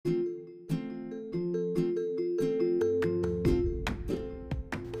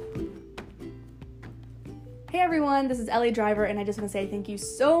everyone, this is Ellie Driver, and I just want to say thank you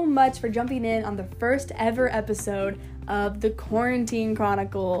so much for jumping in on the first ever episode of the Quarantine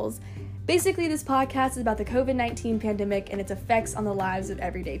Chronicles. Basically, this podcast is about the COVID-19 pandemic and its effects on the lives of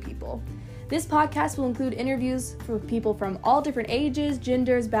everyday people. This podcast will include interviews with people from all different ages,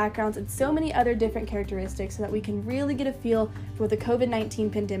 genders, backgrounds, and so many other different characteristics so that we can really get a feel for what the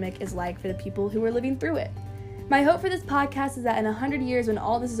COVID-19 pandemic is like for the people who are living through it. My hope for this podcast is that in 100 years when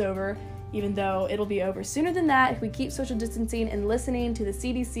all this is over, even though it'll be over sooner than that if we keep social distancing and listening to the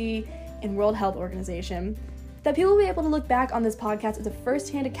CDC and World Health Organization, that people will be able to look back on this podcast as a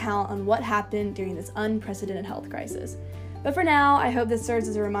first-hand account on what happened during this unprecedented health crisis. But for now, I hope this serves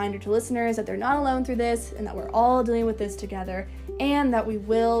as a reminder to listeners that they're not alone through this and that we're all dealing with this together and that we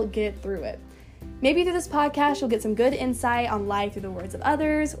will get through it. Maybe through this podcast, you'll get some good insight on life through the words of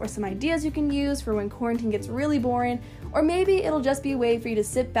others, or some ideas you can use for when quarantine gets really boring, or maybe it'll just be a way for you to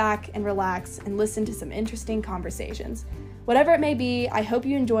sit back and relax and listen to some interesting conversations. Whatever it may be, I hope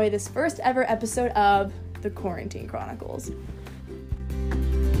you enjoy this first ever episode of the Quarantine Chronicles.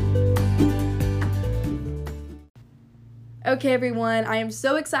 Okay, everyone, I am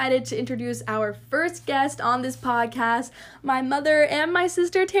so excited to introduce our first guest on this podcast, my mother and my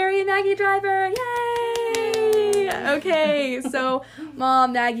sister, Teri and Maggie Driver. Yay! Okay, so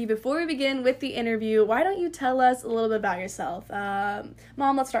Mom, Maggie, before we begin with the interview, why don't you tell us a little bit about yourself?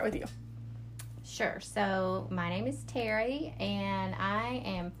 Mom, let's start with you. Sure. So my name is Teri, and I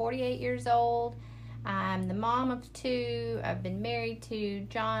am 48 years old. I'm the mom of two. I've been married to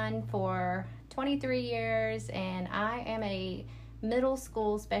John for 23 years, and I am a middle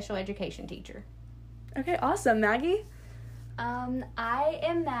school special education teacher. Okay, awesome. Maggie? I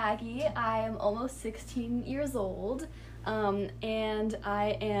am Maggie. I am almost 16 years old, and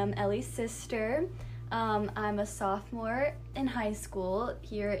I am Ellie's sister. I'm a sophomore in high school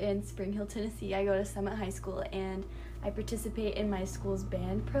here in Spring Hill, Tennessee. I go to Summit High School, and I participate in my school's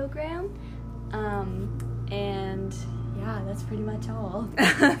band program. And yeah, that's pretty much all.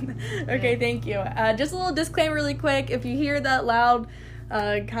 Okay, thank you. Just a little disclaimer really quick. If you hear that loud,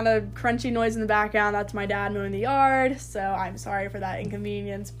 kind of crunchy noise in the background, that's my dad mowing the yard. So I'm sorry for that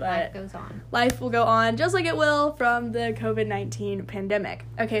inconvenience, but life goes on. Life will go on just like it will from the COVID-19 pandemic.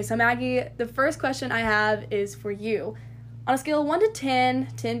 Okay, so Maggie, the first question I have is for you. On a scale of 1 to 10,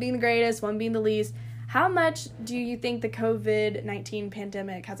 10 being the greatest, 1 being the least, how much do you think the COVID-19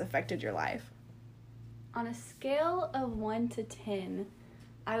 pandemic has affected your life? On a scale of 1 to 10,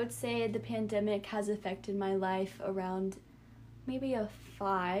 I would say the pandemic has affected my life around maybe a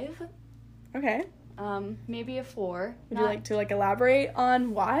 5. Okay. Maybe a 4. Would you like to elaborate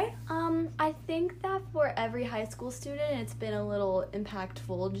on why? I think that for every high school student, it's been a little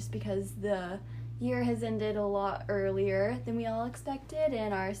impactful just because the year has ended a lot earlier than we all expected,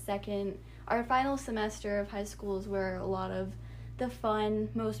 and our final semester of high school is where a lot of the fun,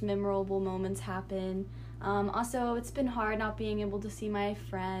 most memorable moments happen. Also, it's been hard not being able to see my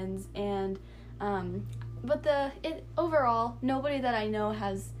friends, and but overall, nobody that I know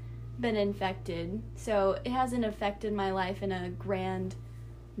has been infected, so it hasn't affected my life in a grand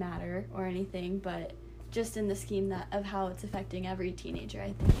matter or anything, but just in the scheme of how it's affecting every teenager,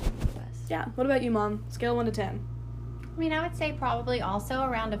 I think, in the U.S. Yeah. What about you, Mom? Scale 1 to 10. I mean, I would say probably also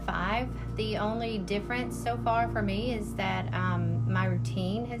around a 5. The only difference so far for me is that my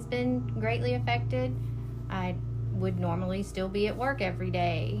routine has been greatly affected. I would normally still be at work every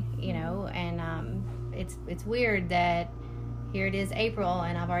day, and it's weird that here it is April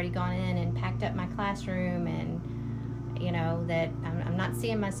and I've already gone in and packed up my classroom, and that I'm not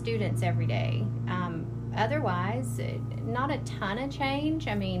seeing my students every day. Otherwise, not a ton of change.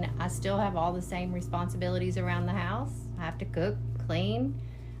 I mean, I still have all the same responsibilities around the house. I have to cook, clean.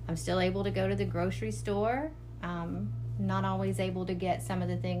 I'm still able to go to the grocery store. Not always able to get some of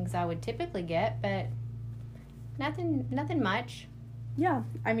the things I would typically get, but nothing much. Yeah,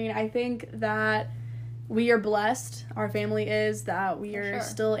 I mean, I think that we are blessed, our family is, that we are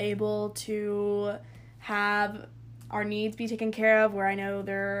still able to have our needs be taken care of, where I know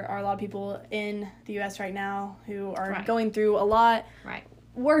there are a lot of people in the U.S. right now who are going through a lot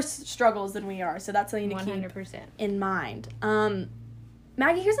worse struggles than we are, so that's something to 100%. Keep in mind.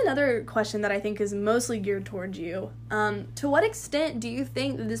 Maggie, here's another question that I think is mostly geared towards you. To what extent do you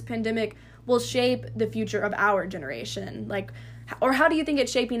think that this pandemic will shape the future of our generation? Or how do you think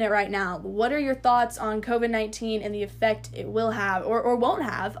it's shaping it right now? What are your thoughts on COVID-19 and the effect it will have or won't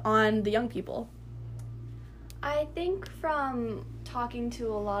have on the young people? I think from talking to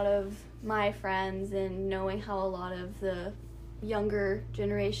a lot of my friends and knowing how a lot of the younger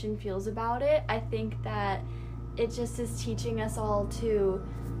generation feels about it, I think that it just is teaching us all to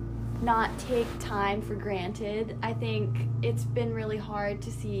not take time for granted. I think it's been really hard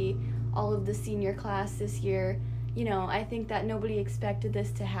to see all of the senior class this year. You know, I think that nobody expected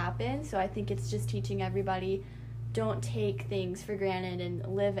this to happen, so I think it's just teaching everybody, don't take things for granted and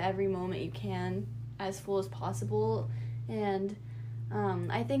live every moment you can as full as possible. And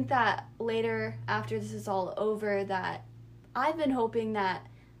I think that later, after this is all over, that I've been hoping that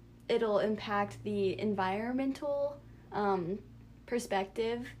it'll impact the environmental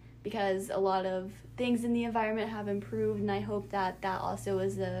perspective, because a lot of things in the environment have improved, and I hope that that also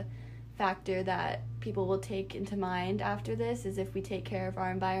is a factor that people will take into mind after this, is if we take care of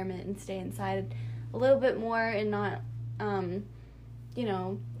our environment and stay inside a little bit more and not, you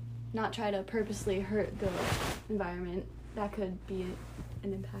know, not try to purposely hurt the environment. That could be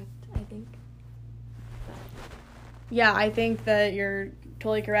an impact, I think. Yeah, I think that you're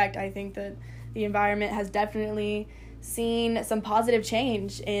totally correct. I think that the environment has definitely seen some positive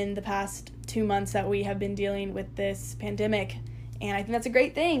change in the past 2 months that we have been dealing with this pandemic. And I think that's a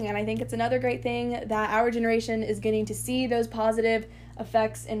great thing. And I think it's another great thing that our generation is getting to see those positive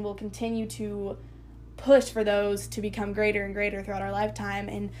effects and will continue to push for those to become greater and greater throughout our lifetime.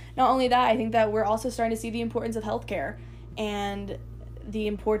 And not only that, I think that we're also starting to see the importance of healthcare and the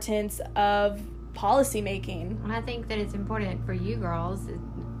importance of policy making. And I think that it's important for you girls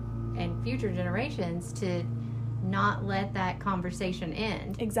and future generations to not let that conversation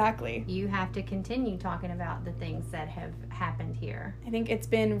end. Exactly. You have to continue talking about the things that have happened here. I think it's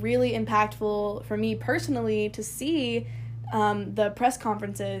been really impactful for me personally to see the press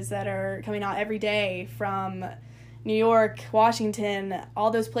conferences that are coming out every day from New York, Washington,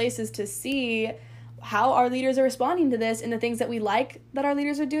 all those places, to see how our leaders are responding to this and the things that we like that our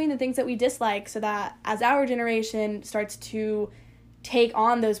leaders are doing, the things that we dislike, so that as our generation starts to take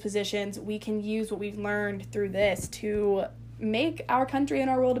on those positions, we can use what we've learned through this to make our country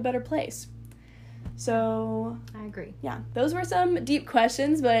and our world a better place. So I agree. Yeah, those were some deep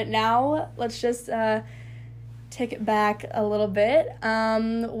questions, but now let's just take it back a little bit.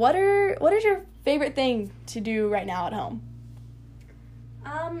 What is your favorite thing to do right now at home?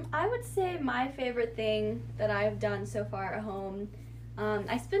 I would say my favorite thing that I've done so far at home,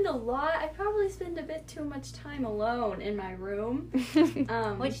 I probably spend a bit too much time alone in my room.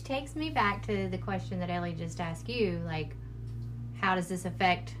 Which takes me back to the question that Ellie just asked you, like, how does this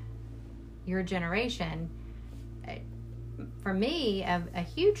affect your generation? For me, a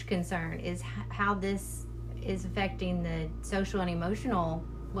huge concern is how this is affecting the social and emotional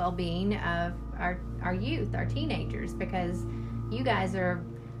well-being of our youth, our teenagers, because you guys are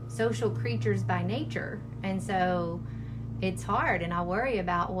social creatures by nature, and so it's hard, and I worry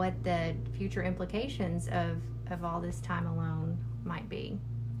about what the future implications of all this time alone might be.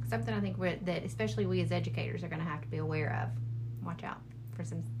 Something I think that especially we as educators are going to have to be aware of. Watch out for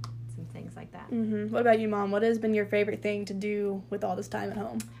some things like that. Mm-hmm. What about you, Mom? What has been your favorite thing to do with all this time at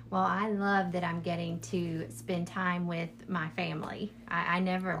home? Well, I love that I'm getting to spend time with my family. I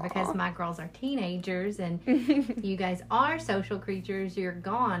never, because my girls are teenagers and you guys are social creatures. You're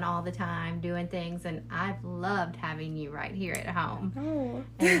gone all the time doing things, and I've loved having you right here at home. Oh,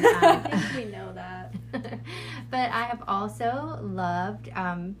 And, I think we know that. but I have also loved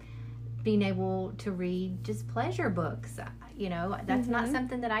being able to read just pleasure books. You know, that's not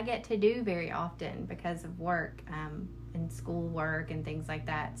something that I get to do very often because of work and school work and things like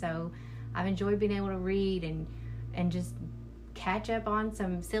that. So I've enjoyed being able to read and just catch up on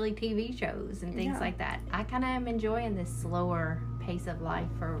some silly TV shows and things like that. I kind of am enjoying this slower pace of life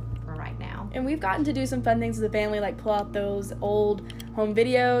for right now. And we've gotten to do some fun things as a family, like pull out those old home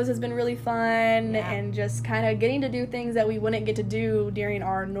videos has been really fun, and just kind of getting to do things that we wouldn't get to do during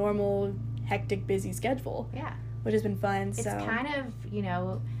our normal, hectic, busy schedule. Yeah. Which has been fun. It's so kind of, you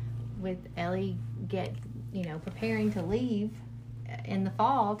know, with Ellie preparing to leave in the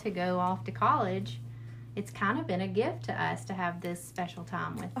fall to go off to college, it's kind of been a gift to us to have this special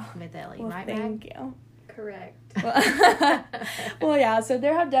time with Ellie, well, right, thank Meg? you. Correct. Well, yeah, so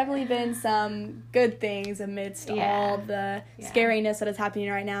there have definitely been some good things amidst all the scariness that is happening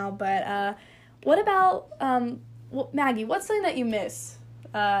right now. But what about, Maggie, what's something that you miss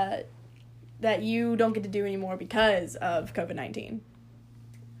that you don't get to do anymore because of COVID-19?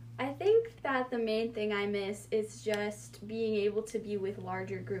 I think that the main thing I miss is just being able to be with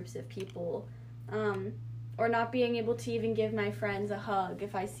larger groups of people, or not being able to even give my friends a hug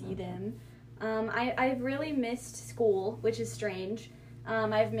if I see them. I've really missed school, which is strange.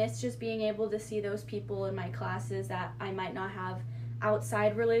 I've missed just being able to see those people in my classes that I might not have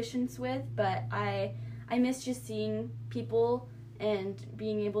outside relations with, but I miss just seeing people and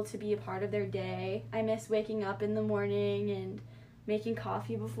being able to be a part of their day. I miss waking up in the morning and making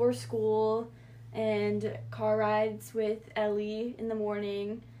coffee before school and car rides with Ellie in the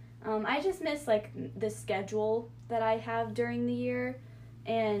morning. I just miss, like, the schedule that I have during the year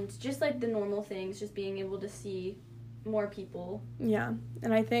and just, like, the normal things, just being able to see more people. Yeah,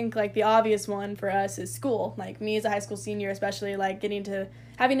 and I think, like, the obvious one for us is school. Like, me as a high school senior, especially, like,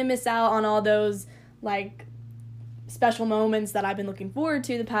 having to miss out on all those, like, special moments that I've been looking forward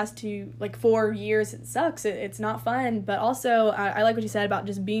to the past 4 years. It sucks. It's not fun, but also I like what you said about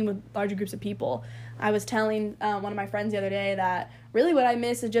just being with larger groups of people. I was telling one of my friends the other day that really what I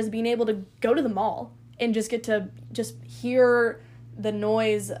miss is just being able to go to the mall and just get to just hear the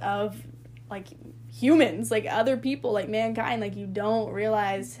noise of, like, humans, like, other people, like, mankind. Like, you don't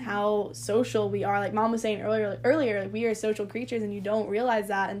realize how social we are. Like Mom was saying earlier, like, we are social creatures, and you don't realize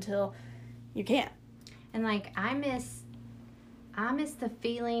that until you can't. And, like, I miss the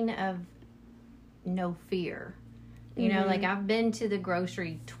feeling of no fear. You know, like, I've been to the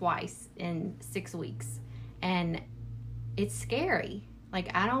grocery twice in 6 weeks, and it's scary.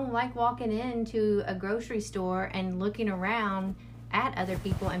 Like, I don't like walking into a grocery store and looking around at other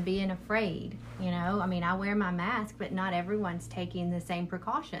people and being afraid, you know? I mean, I wear my mask, but not everyone's taking the same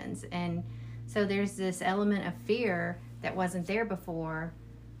precautions. And so there's this element of fear that wasn't there before.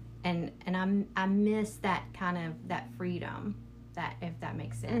 And I miss that kind of, that freedom, that, if that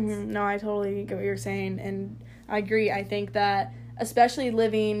makes sense. Mm-hmm. No, I totally get what you're saying, and I agree. I think that, especially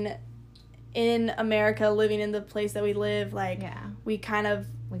living in America, living in the place that we live, like, we've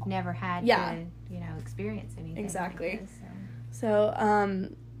never had to, you know, experience anything exactly. like this,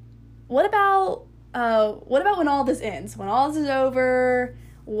 so what about when all this ends? When all this is over,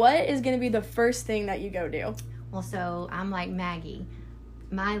 what is going to be the first thing that you go do? Well, so I'm like Maggie.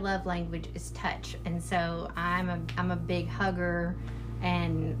 My love language is touch, and so I'm a big hugger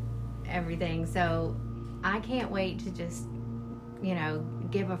and everything. So I can't wait to just, you know,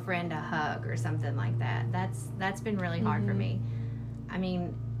 give a friend a hug or something like that. That's been really hard for me. I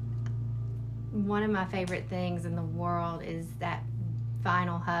mean, one of my favorite things in the world is that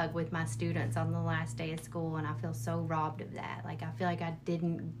final hug with my students on the last day of school, and I feel so robbed of that. Like, I feel like I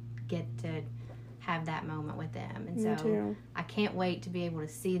didn't get to have that moment with them, and so too. I can't wait to be able to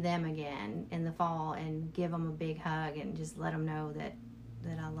see them again in the fall and give them a big hug and just let them know that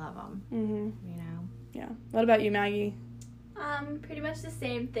I love them. You know. Yeah. What about you, Maggie? Pretty much the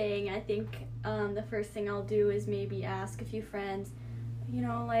same thing. I think the first thing I'll do is maybe ask a few friends, you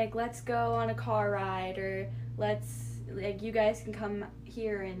know, like, let's go on a car ride, or like, you guys can come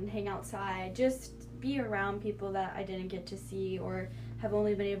here and hang outside. Just be around people that I didn't get to see or have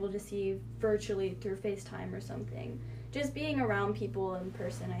only been able to see virtually through FaceTime or something. Just being around people in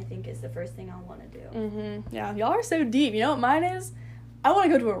person, I think, is the first thing I'll want to do. Yeah, y'all are so deep. You know what mine is? I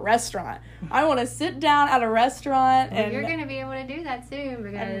want to go to a restaurant. I want to sit down at a restaurant. Well, and you're going to be able to do that soon,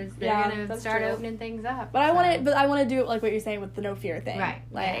 because they're going to start opening things up. But I want to do it like what you're saying with the no fear thing. Right.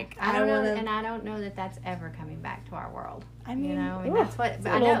 Like, I don't know that that's ever coming back to our world. I mean, you know, and that's what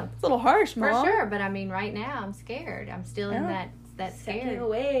I know. It's a little harsh, Mom. For sure, but I mean, right now I'm scared. I'm still in that scared. Second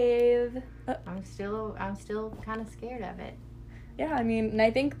wave. I'm still kind of scared of it. Yeah, I mean, and I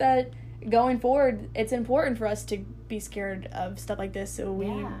think that going forward, it's important for us to be scared of stuff like this, so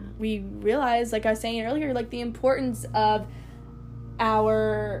we realize, like I was saying earlier, like, the importance of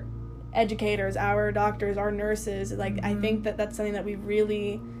our educators, our doctors, our nurses. Like, I think that that's something that we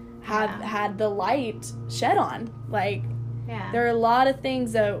really have had the light shed on. Like, there are a lot of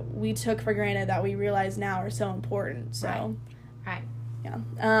things that we took for granted that we realize now are so important. So, right. Yeah.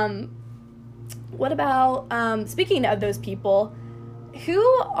 What about, speaking of those people, who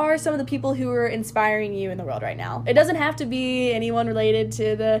are some of the people who are inspiring you in the world right now? It doesn't have to be anyone related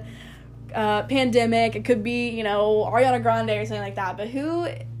to the pandemic. It could be, you know, Ariana Grande or something like that. But who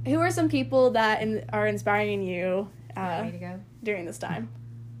are some people that are inspiring you during this time?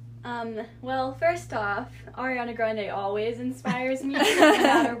 Well, first off, Ariana Grande always inspires me, no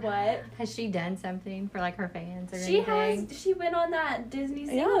matter what. Has she done something for, like, her fans or anything? She went on that Disney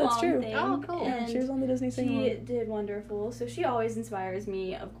sing-along thing. Oh, cool. And she was on the Disney sing-along. She did wonderful. So she always inspires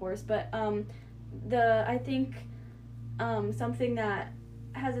me, of course. But I think something that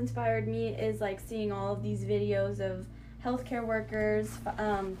has inspired me is, like, seeing all of these videos of healthcare workers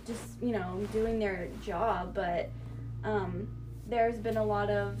just, you know, doing their job. But there's been a lot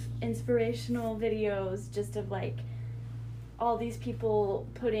of inspirational videos just of, like, all these people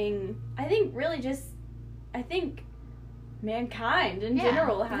putting, I think mankind in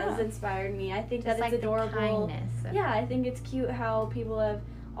general has inspired me. I think just, that it's adorable. Kindness. Yeah, I think it's cute how people have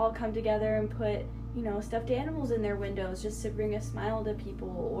all come together and put, you know, stuffed animals in their windows just to bring a smile to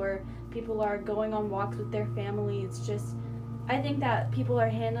people, or people are going on walks with their family. It's just, I think that people are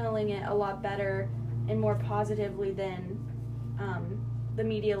handling it a lot better and more positively than the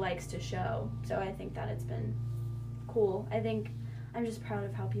media likes to show. So I think that it's been cool. I think I'm just proud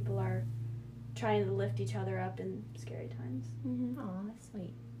of how people are trying to lift each other up in scary times. Mm-hmm. Oh, that's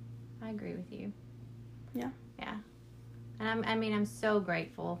sweet. I agree with you. Yeah. Yeah. And I'm so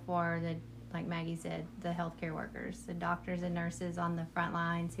grateful for the, like Maggie said, the healthcare workers, the doctors and nurses on the front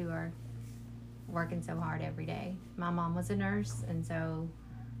lines who are working so hard every day. My mom was a nurse, and so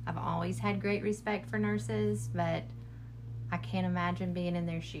I've always had great respect for nurses, but I can't imagine being in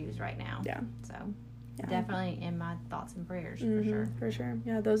their shoes right now. Yeah. So definitely in my thoughts and prayers, for sure. For sure.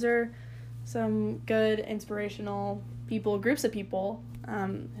 Yeah, those are some good inspirational people, groups of people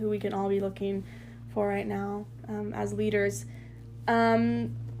who we can all be looking for right now as leaders.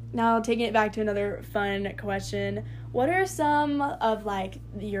 Now, taking it back to another fun question, what are some of what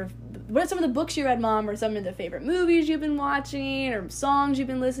are some of the books you read, Mom, or some of the favorite movies you've been watching, or songs you've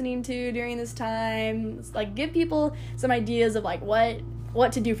been listening to during this time? It's like, give people some ideas of like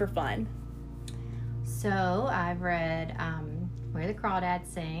what to do for fun. So I've read Where the Crawdads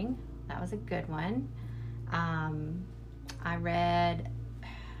Sing. That was a good one. I read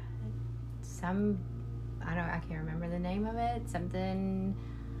I can't remember the name of it. Something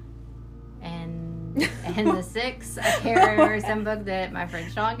and the Six. I can't remember some book that my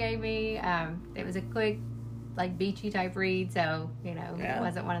friend Sean gave me. It was a quick, like, beachy type read, so it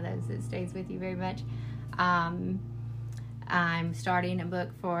wasn't one of those that stays with you very much. I'm starting a book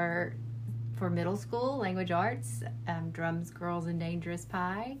for middle school language arts, Drums, Girls, and Dangerous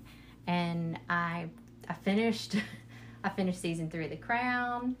Pie, and I finished season 3 of The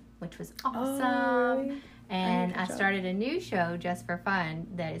Crown, which was awesome. Oh, really? And I started a new show just for fun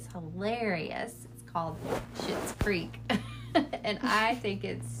that is hilarious. It's called Schitt's Creek. And I think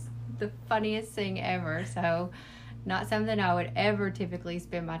it's the funniest thing ever. So not something I would ever typically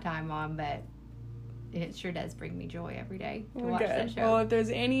spend my time on, but it sure does bring me joy every day to watch that show. Well, if there's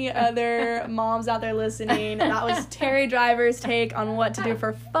any other moms out there listening, that was Teri Driver's take on what to do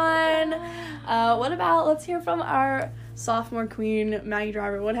for fun. Let's hear from our sophomore queen, Maggie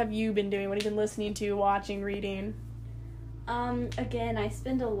Driver. What have you been doing? What have you been listening to, watching, reading? Again, I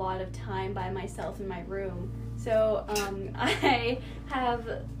spend a lot of time by myself in my room. So,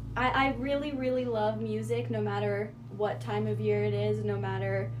 I really, really love music, no matter what time of year it is, no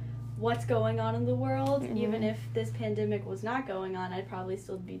matter what's going on in the world. Mm-hmm. Even if this pandemic was not going on, I'd probably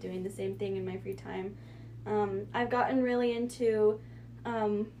still be doing the same thing in my free time. I've gotten really into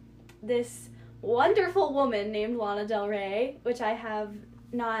this wonderful woman named Lana Del Rey, which I have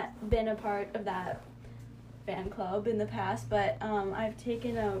not been a part of that fan club in the past, but I've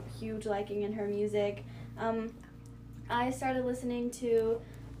taken a huge liking in her music. I started listening to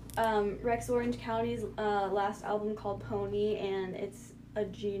Rex Orange County's last album called Pony, and it's a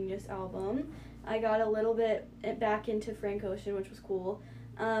genius album. I got a little bit back into Frank Ocean, which was cool.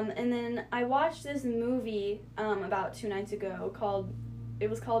 And then I watched this movie about 2 nights ago called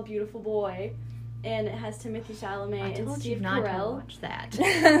Beautiful Boy, and it has Timothée Chalamet and Steve Carell. Watch that.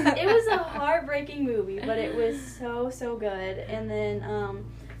 It was a heartbreaking movie, but it was so good. And then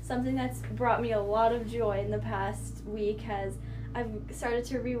something that's brought me a lot of joy in the past week I've started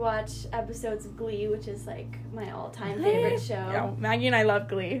to rewatch episodes of Glee, which is like my all-time favorite show. Yeah, Maggie and I love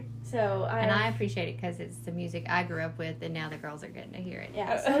Glee. So I appreciate it because it's the music I grew up with, and now the girls are getting to hear it.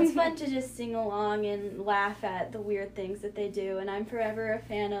 Yeah, so it's fun to just sing along and laugh at the weird things that they do. And I'm forever a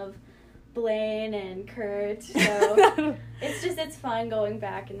fan of Blaine and Kurt, so it's fun going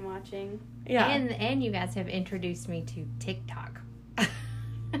back and watching. Yeah, and you guys have introduced me to TikTok.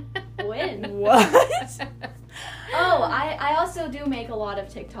 When? What? Oh, I also do make a lot of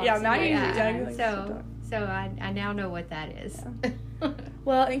TikToks. Yeah, Maggie. So I now know what that is. Yeah.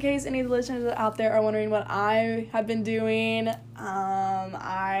 Well, in case any of the listeners out there are wondering what I have been doing,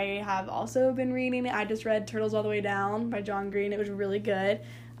 I have also been reading. I just read Turtles All the Way Down by John Green. It was really good.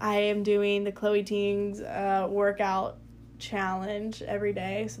 I am doing the Chloe Tings workout challenge every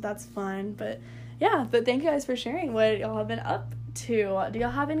day, so that's fun. But thank you guys for sharing what y'all have been up to. Do y'all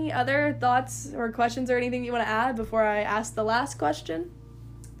have any other thoughts or questions or anything you want to add before I ask the last question?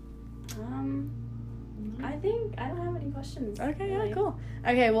 I think I don't have any questions. Okay, really. yeah, cool.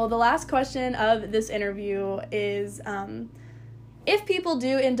 Okay, well, the last question of this interview is, if people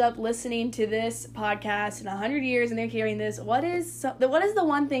do end up listening to this podcast in 100 years and they're hearing this, what is the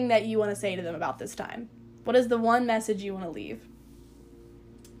one thing that you want to say to them about this time? What is the one message you want to leave?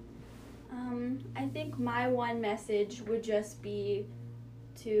 I think my one message would just be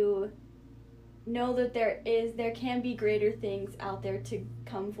to know that there can be greater things out there to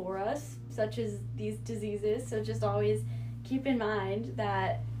come for us, such as these diseases. So just always keep in mind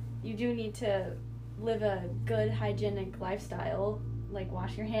that you do need to live a good hygienic lifestyle, like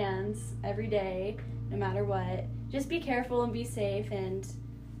wash your hands every day, no matter what. Just be careful and be safe, and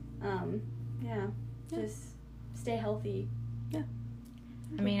just stay healthy. Yeah.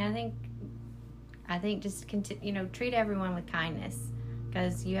 I mean, I think just treat everyone with kindness,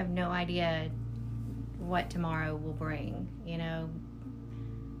 because you have no idea what tomorrow will bring.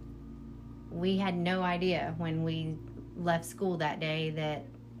 We had no idea when we left school that day that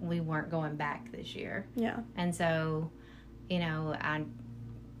we weren't going back this year. Yeah. And so,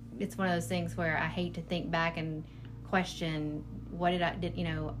 it's one of those things where I hate to think back and question,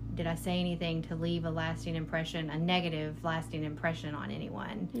 did I say anything to leave a lasting impression, a negative lasting impression on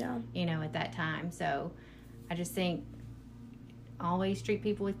anyone? Yeah. At that time. So I just think always treat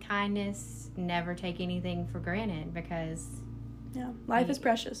people with kindness, never take anything for granted, because life is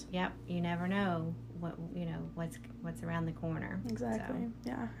precious. Yep, you never know what's around the corner. Exactly.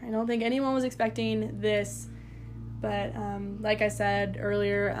 So. Yeah. I don't think anyone was expecting this, but like I said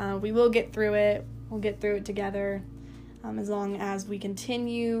earlier, we will get through it. We'll get through it together, as long as we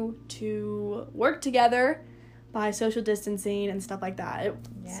continue to work together by social distancing and stuff like that.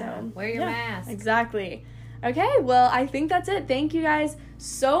 Wear your mask. Exactly. Okay, well, I think that's it. Thank you guys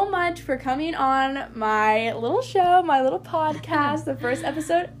so much for coming on my little show, my little podcast, the first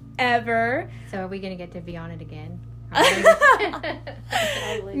episode ever. So are we going to get to be on it again?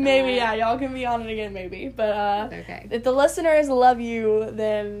 Maybe, yeah, y'all can be on it again, maybe. But okay. If the listeners love you,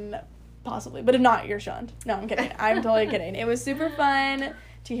 then possibly. But if not, you're shunned. No, I'm kidding. I'm totally kidding. It was super fun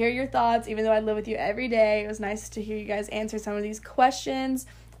to hear your thoughts, even though I live with you every day. It was nice to hear you guys answer some of these questions.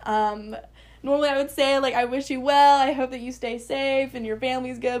 Normally I would say, I wish you well. I hope that you stay safe and your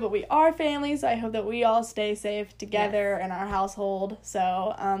family's good, but we are family, so I hope that we all stay safe together in our household.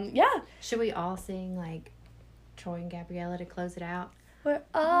 So, Should we all sing, Troy and Gabriella to close it out? We're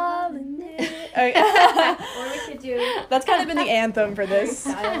all in it. Or we could do... That's kind of been the anthem for this.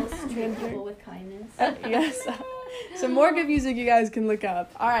 Styles, treat people with kindness. Yes. Some more good music you guys can look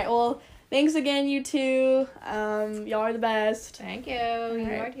up. All right, well, thanks again, you two. Y'all are the best. Thank you.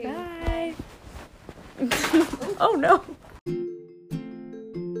 You are too. Bye. Oh, no.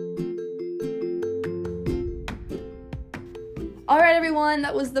 Alright everyone,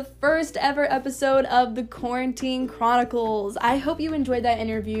 that was the first ever episode of the Quarantine Chronicles. I hope you enjoyed that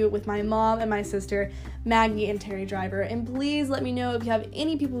interview with my mom and my sister, Maggie and Teri Driver. And please let me know if you have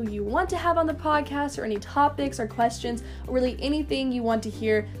any people you want to have on the podcast, or any topics or questions, or really anything you want to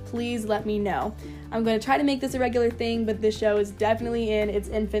hear, please let me know. I'm going to try to make this a regular thing, but this show is definitely in its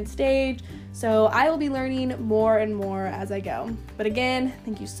infant stage, so I will be learning more and more as I go. But again,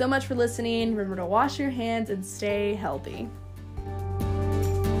 thank you so much for listening. Remember to wash your hands and stay healthy.